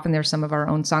like often they're some of our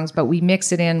own songs, but we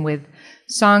mix it in with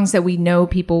songs that we know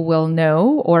people will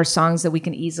know or songs that we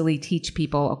can easily teach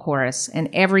people a chorus. And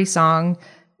every song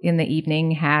in the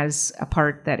evening has a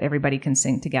part that everybody can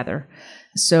sing together.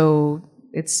 So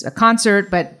it's a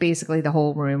concert, but basically the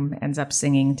whole room ends up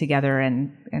singing together,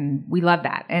 and we love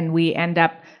that. And we end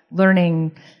up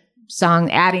learning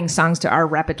adding songs to our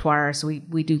repertoire. So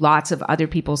we do lots of other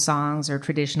people's songs or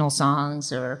traditional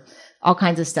songs or all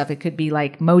kinds of stuff. It could be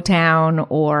like Motown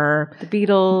or the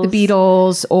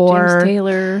Beatles or James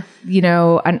Taylor,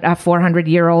 a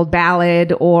 400-year-old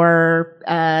ballad or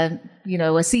a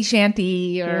sea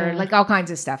shanty or like all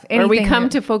kinds of stuff. Or we come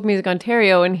to Folk Music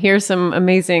Ontario and hear some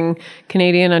amazing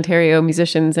Canadian Ontario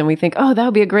musicians and we think, oh, that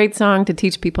would be a great song to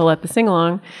teach people at the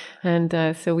sing-along.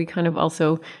 And so we kind of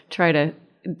also try to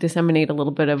disseminate a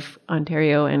little bit of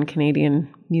Ontario and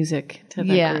Canadian music to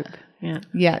that group.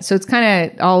 Yeah. So it's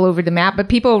kind of all over the map, but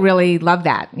people really love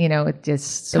that. It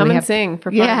just come and sing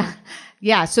for fun.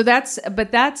 Yeah. So that's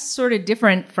sort of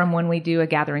different from when we do a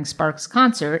Gathering Sparks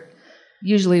concert.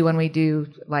 Usually when we do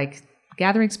like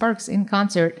Gathering Sparks in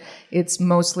concert, it's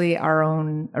mostly our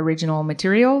own original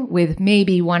material with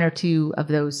maybe one or two of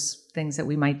those things that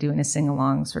we might do in a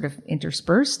sing-along sort of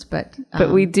interspersed. But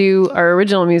we do, our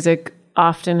original music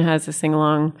often has a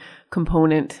sing-along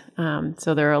component.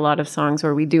 So there are a lot of songs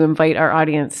where we do invite our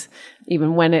audience,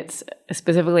 even when it's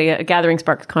specifically a Gathering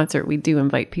Sparks concert, we do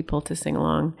invite people to sing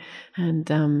along.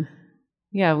 And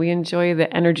we enjoy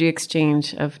the energy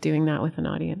exchange of doing that with an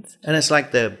audience. And it's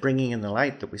like the Bringing in the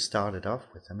Light that we started off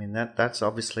with. I mean, that's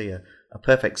obviously a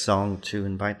perfect song to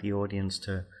invite the audience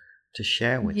to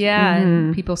share with you. Yeah,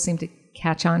 and people seem to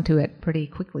catch on to it pretty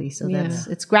quickly. So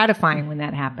it's gratifying when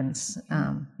that happens.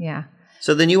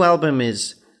 So the new album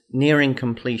is nearing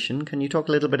completion. Can you talk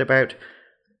a little bit about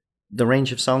the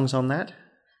range of songs on that?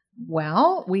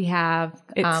 Well, we have...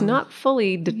 It's not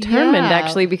fully determined,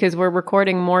 actually, because we're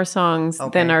recording more songs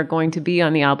than are going to be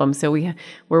on the album. So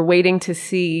we're waiting to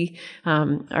see,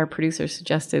 our producer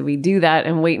suggested we do that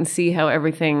and wait and see how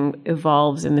everything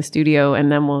evolves in the studio,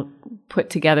 and then we'll put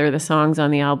together the songs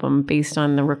on the album based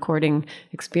on the recording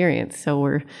experience. So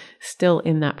we're still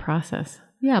in that process.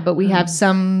 Yeah, but we have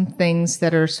some things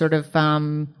that are sort of,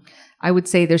 I would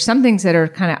say there's some things that are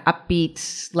kind of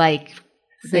upbeat, like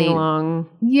sing along.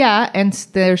 Yeah, and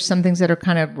there's some things that are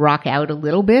kind of rock out a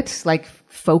little bit, like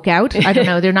folk out. I don't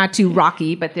know, they're not too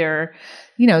rocky, but they're,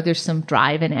 there's some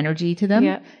drive and energy to them.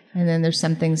 Yeah. And then there's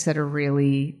some things that are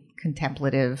really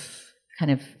contemplative, kind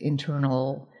of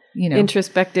internal,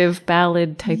 introspective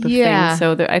ballad type of thing.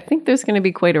 So I think there's going to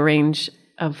be quite a range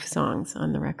of songs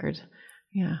on the record.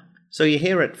 Yeah. So you're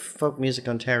here at Folk Music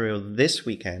Ontario this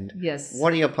weekend. Yes.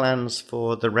 What are your plans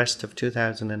for the rest of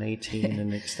 2018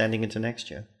 and extending into next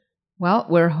year? Well,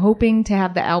 we're hoping to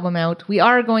have the album out. We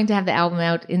are going to have the album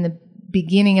out in the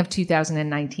beginning of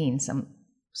 2019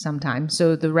 sometime.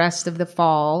 So the rest of the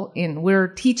fall, we're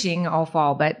teaching all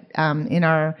fall, but in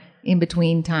our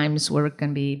in-between times, we're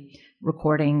going to be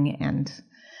recording and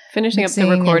finishing up the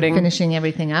recording. Finishing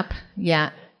everything up. Yeah.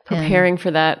 preparing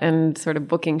for that and sort of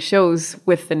booking shows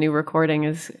with the new recording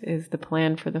is the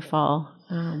plan for the fall.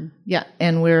 Yeah,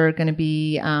 and we're going to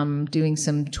be doing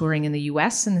some touring in the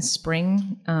U.S. in the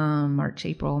spring, March,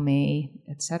 April, May,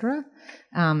 etc.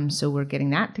 So we're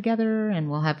getting that together, and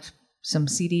we'll have some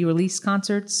CD release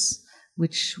concerts,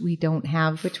 which we don't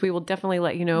have. Which we will definitely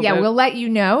let you know about. Yeah, we'll let you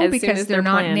know as soon because as they're they're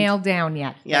not planned. nailed down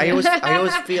yet. Yeah, I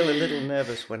always feel a little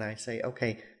nervous when I say,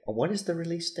 okay, what is the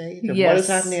release date? And what is Yes.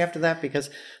 happening after that? Because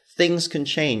things can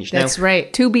change. That's now,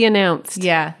 right. To be announced.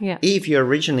 Yeah. Yeah. Eve, you're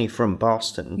originally from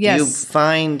Boston. Yes. Do you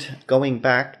find going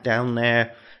back down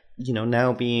there,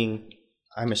 now being,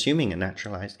 I'm assuming, a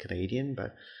naturalized Canadian,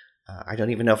 but I don't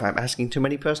even know if I'm asking too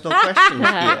many personal questions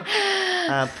here.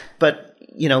 But,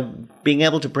 being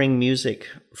able to bring music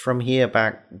from here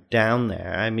back down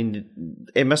there, I mean,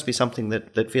 it must be something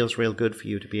that feels real good for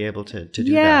you to be able to do that.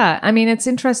 Yeah, I mean, it's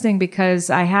interesting because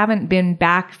I haven't been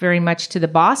back very much to the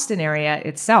Boston area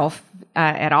itself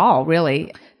at all,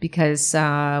 really, because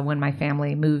when my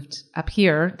family moved up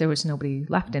here, there was nobody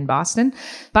left in Boston.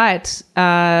 But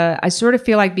I sort of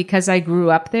feel like because I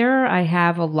grew up there, I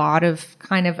have a lot of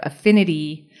kind of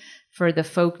affinity for the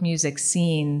folk music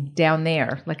scene down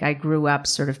there. Like I grew up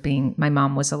sort of my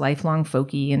mom was a lifelong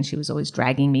folkie and she was always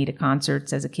dragging me to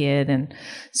concerts as a kid. And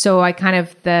so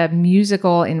the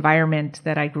musical environment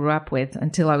that I grew up with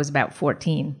until I was about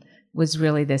 14 was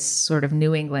really this sort of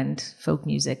New England folk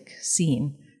music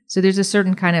scene. So there's a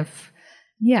certain kind of,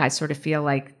 I sort of feel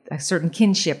like a certain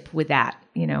kinship with that,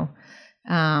 and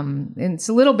it's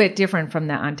a little bit different from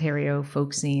the Ontario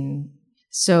folk scene.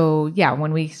 So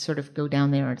when we sort of go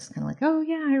down there, it's kind of like, oh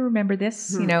yeah, I remember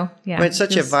this, Yeah, Well, it's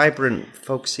such a vibrant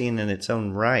folk scene in its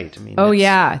own right. I mean,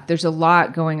 there's a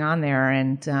lot going on there,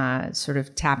 and sort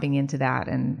of tapping into that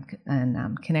and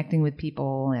connecting with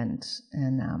people and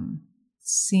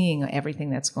seeing everything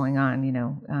that's going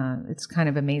on. It's kind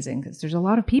of amazing because there's a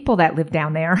lot of people that live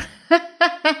down there.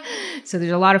 So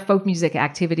there's a lot of folk music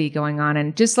activity going on,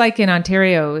 and just like in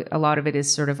Ontario, a lot of it is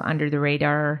sort of under the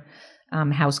radar.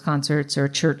 House concerts or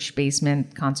church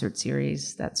basement concert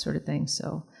series, that sort of thing.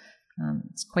 So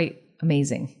it's quite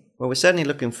amazing. Well, we're certainly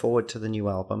looking forward to the new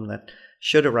album that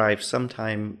should arrive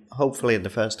sometime, hopefully in the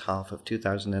first half of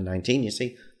 2019. You see,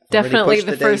 I've already Definitely pushed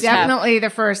the date. first half. Definitely the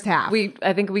first half.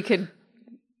 I think we could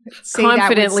say that with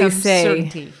confidently some say,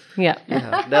 certainty. yeah.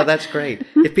 Yeah, no, that's great.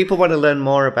 If people want to learn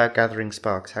more about Gathering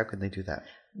Sparks, how can they do that?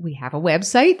 We have a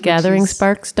website, which is-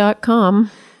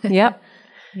 GatheringSparks.com. Yep.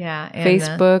 yeah, and,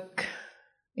 Facebook,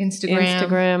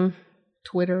 Instagram,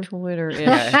 Twitter.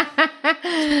 yeah.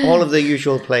 All of the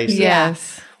usual places.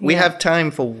 Yes. We have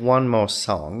time for one more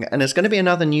song, and it's going to be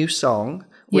another new song,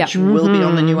 which will be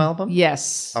on the new album.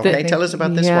 Yes. Okay, tell us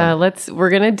about this Yeah, one. we're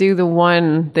going to do the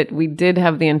one that we did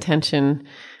have the intention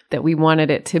that we wanted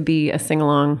it to be a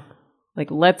sing-along. Like,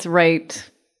 let's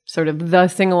write sort of the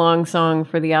sing-along song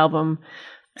for the album.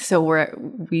 So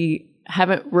we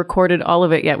haven't recorded all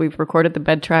of it yet. We've recorded the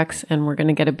bed tracks, and we're going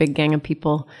to get a big gang of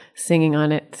people singing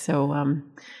on it. So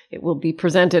it will be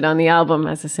presented on the album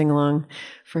as a sing-along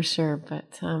for sure.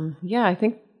 But I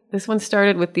think this one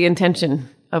started with the intention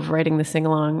of writing the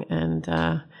sing-along. And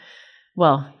do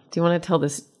you want to tell the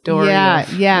story?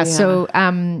 Yeah. So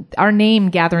our name,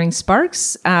 Gathering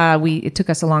Sparks, it took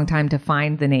us a long time to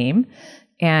find the name.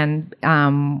 And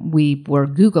we were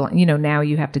Googling, now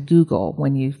you have to Google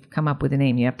when you come up with a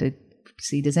name. You have to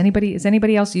see, is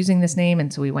anybody else using this name?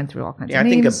 And so we went through all kinds of I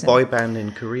names. think a boy band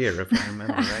in Korea, if I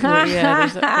remember right. Yeah,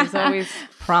 there's always...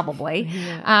 Probably.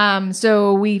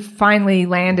 So we finally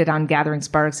landed on Gathering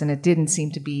Sparks, and it didn't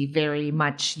seem to be very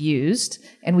much used.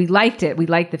 And we liked it. We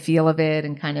liked the feel of it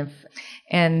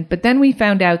but then we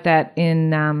found out that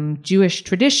in Jewish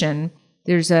tradition,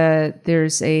 there's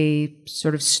a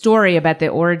sort of story about the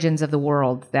origins of the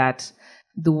world, that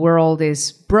the world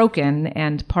is broken,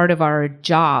 and part of our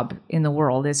job in the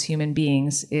world as human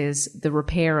beings is the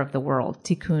repair of the world,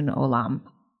 tikkun olam,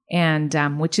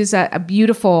 and which is a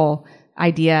beautiful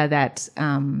idea that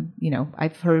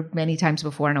I've heard many times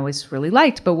before and always really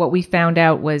liked. But what we found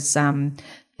out was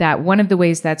that one of the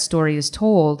ways that story is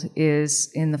told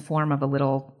is in the form of a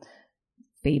little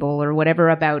fable or whatever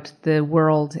about the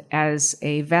world as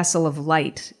a vessel of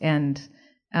light, and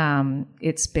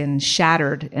it's been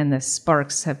shattered and the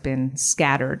sparks have been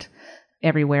scattered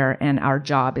everywhere, and our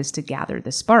job is to gather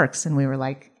the sparks. And we were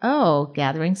like, oh,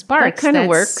 Gathering Sparks. That kind of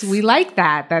works. We like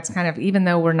that. That's kind of, even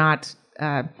though we're not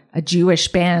a Jewish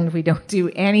band, we don't do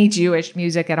any Jewish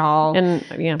music at all. And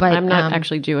but I'm not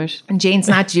actually Jewish. And Jane's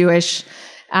not Jewish.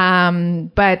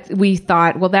 But we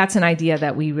thought, well, that's an idea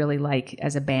that we really like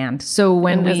as a band. So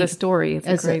when as a story, it's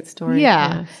a great story.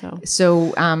 Yeah.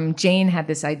 So Jane had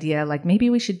this idea, like maybe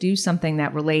we should do something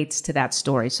that relates to that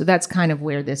story. So that's kind of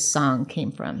where this song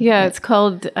came from. yeah, it's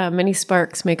called Many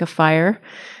Sparks Make a Fire,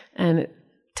 and it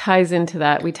ties into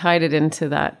that. We tied it into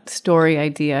that story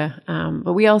idea.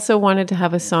 But we also wanted to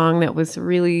have a song that was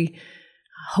really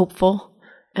hopeful,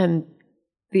 and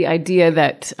the idea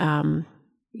that,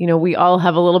 we all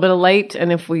have a little bit of light,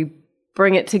 and if we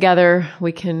bring it together,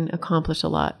 we can accomplish a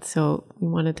lot. So we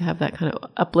wanted to have that kind of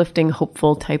uplifting,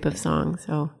 hopeful type of song.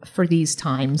 So For these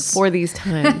times.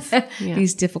 Yeah.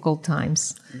 These difficult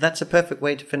times. That's a perfect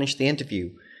way to finish the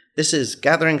interview. This is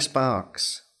Gathering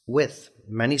Sparks with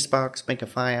Many Sparks Make a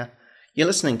Fire. You're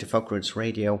listening to Folk Roots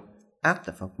Radio at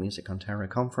the Folk Music Ontario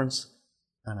Conference,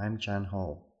 and I'm Jan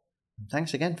Hall. And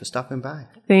thanks again for stopping by.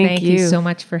 Thank you so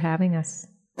much for having us.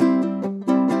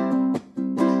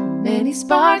 Many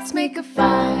sparks make a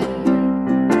fire.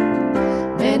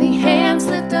 Many hands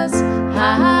lift us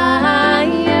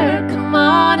higher. Come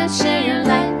on and share your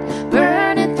light,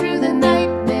 burning through the night.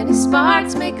 Many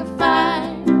sparks make a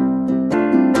fire.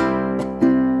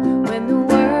 When the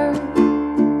world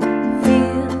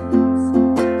feels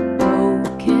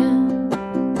broken,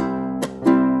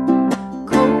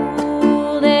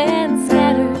 cold and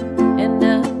scattered and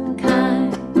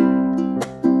unkind,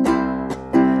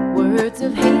 words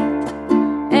of hate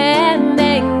and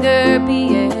anger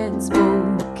being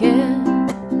spoken,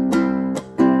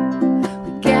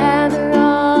 we gather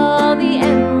all the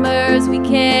embers we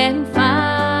can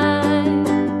find.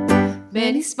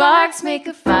 Many sparks make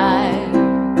a fire.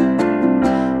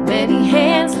 Many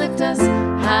hands lift us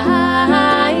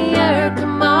higher.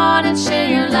 Come on and share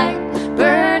your light,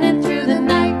 burning through the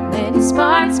night. Many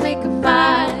sparks make a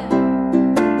fire.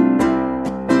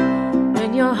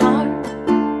 When your heart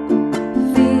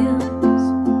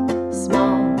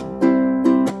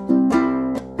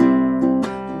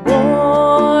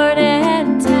worn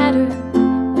and tattered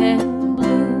and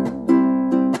blue,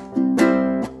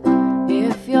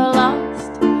 if you're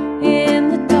lost in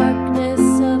the darkness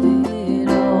of it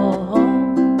all,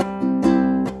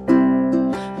 a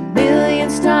million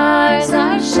stars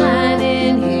are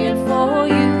shining here for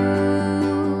you.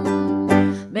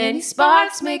 Many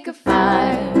sparks make a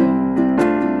fire.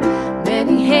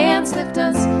 Many hands lift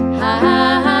us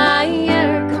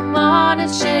higher. Come on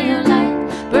and share your light,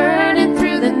 burning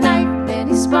through the night.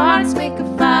 Many sparks make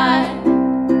a fire.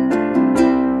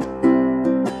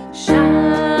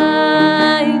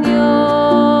 Shine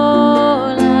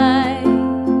your light.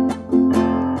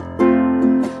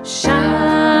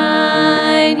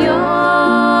 Shine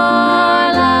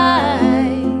your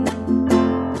light.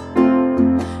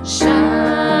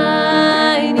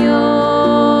 Shine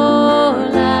your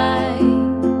light.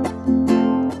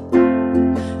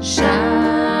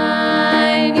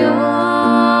 Shine your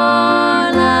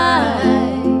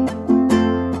light.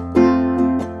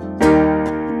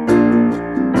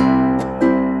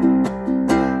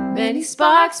 Many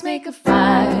sparks make a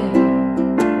fire.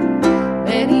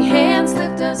 Many hands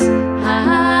lift us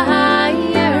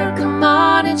higher. Come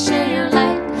on and share your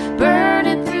light,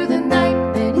 burning through the night.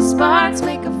 Many sparks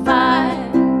make a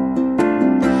fire.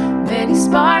 Many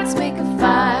sparks make a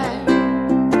fire.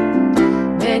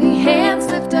 Many hands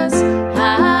lift us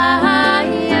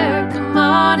higher. Come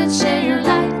on and share your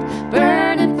light,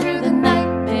 burning through the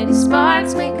night. Many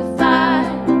sparks make a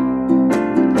fire.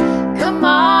 Come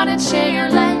on and share your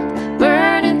light,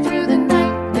 burning through the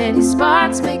night. Many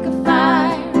sparks make a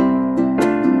fire.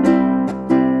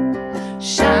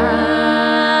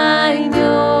 Shine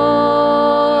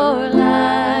your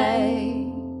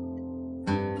light.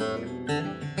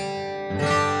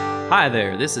 Hi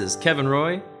there, this is Kevin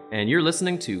Roy, and you're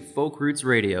listening to Folk Roots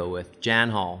Radio with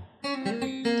Jan Hall.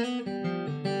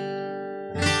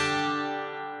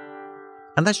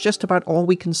 And that's just about all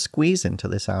we can squeeze into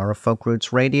this hour of Folk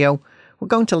Roots Radio. We're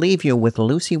going to leave you with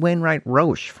Lucy Wainwright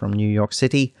Roche from New York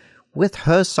City with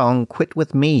her song Quit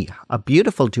With Me, a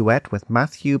beautiful duet with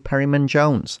Matthew Perryman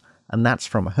Jones. And that's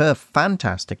from her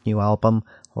fantastic new album,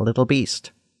 Little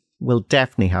Beast. We'll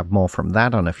definitely have more from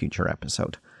that on a future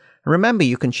episode. And remember,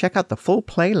 you can check out the full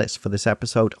playlist for this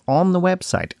episode on the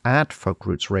website at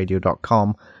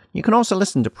folkrootsradio.com. You can also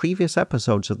listen to previous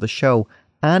episodes of the show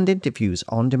and interviews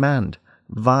on demand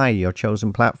via your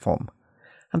chosen platform.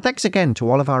 And thanks again to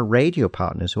all of our radio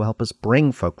partners who help us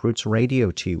bring Folk Roots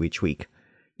Radio to you each week.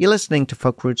 You're listening to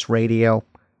Folk Roots Radio,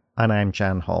 and I'm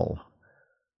Jan Hall.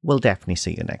 We'll definitely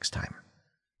see you next time.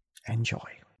 Enjoy.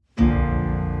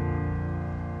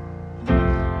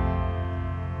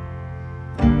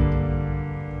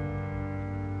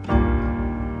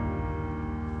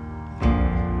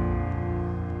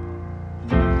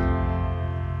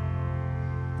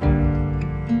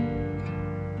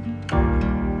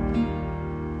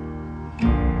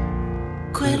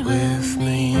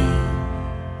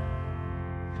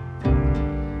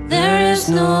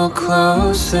 little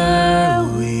closer,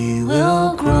 we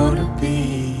will grow to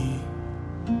be.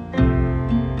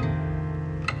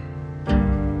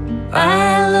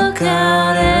 I look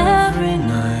out every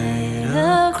night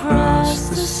across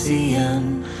the sea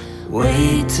and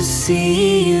wait to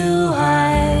see you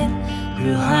hide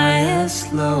through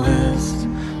highest, lowest,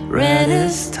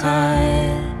 reddest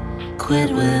tide.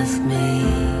 Quit with me.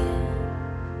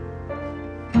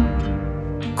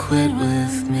 Quit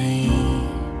with me.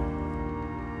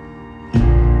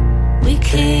 We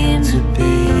came to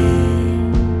be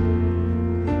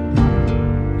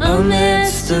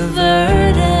amidst a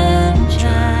verdant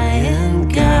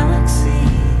giant galaxy.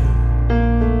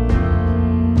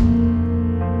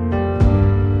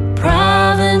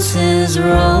 Provinces,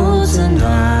 roads, and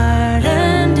art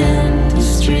and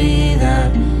industry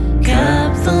that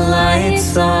kept the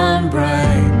lights on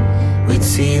bright. We'd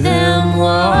see them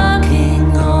walking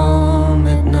home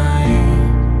at night.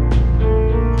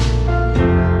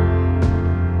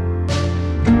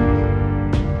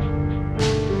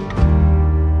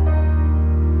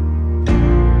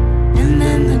 And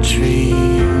then the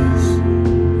trees,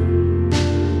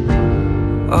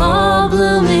 all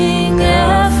blooming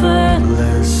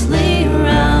effortlessly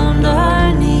round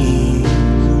our knees.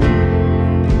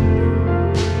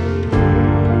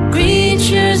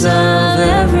 Creatures of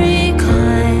every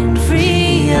kind,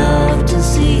 free of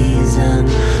disease, and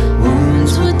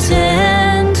wounds would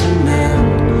tend to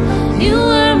mend. You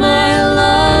were my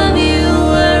love, you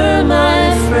were my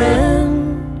friend.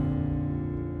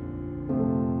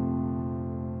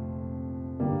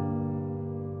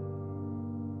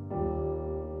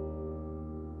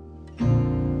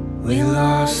 We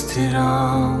lost it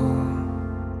all.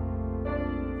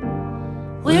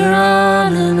 We're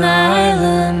on an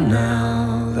island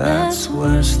now that's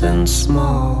worse than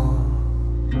small.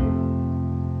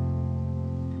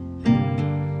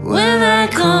 When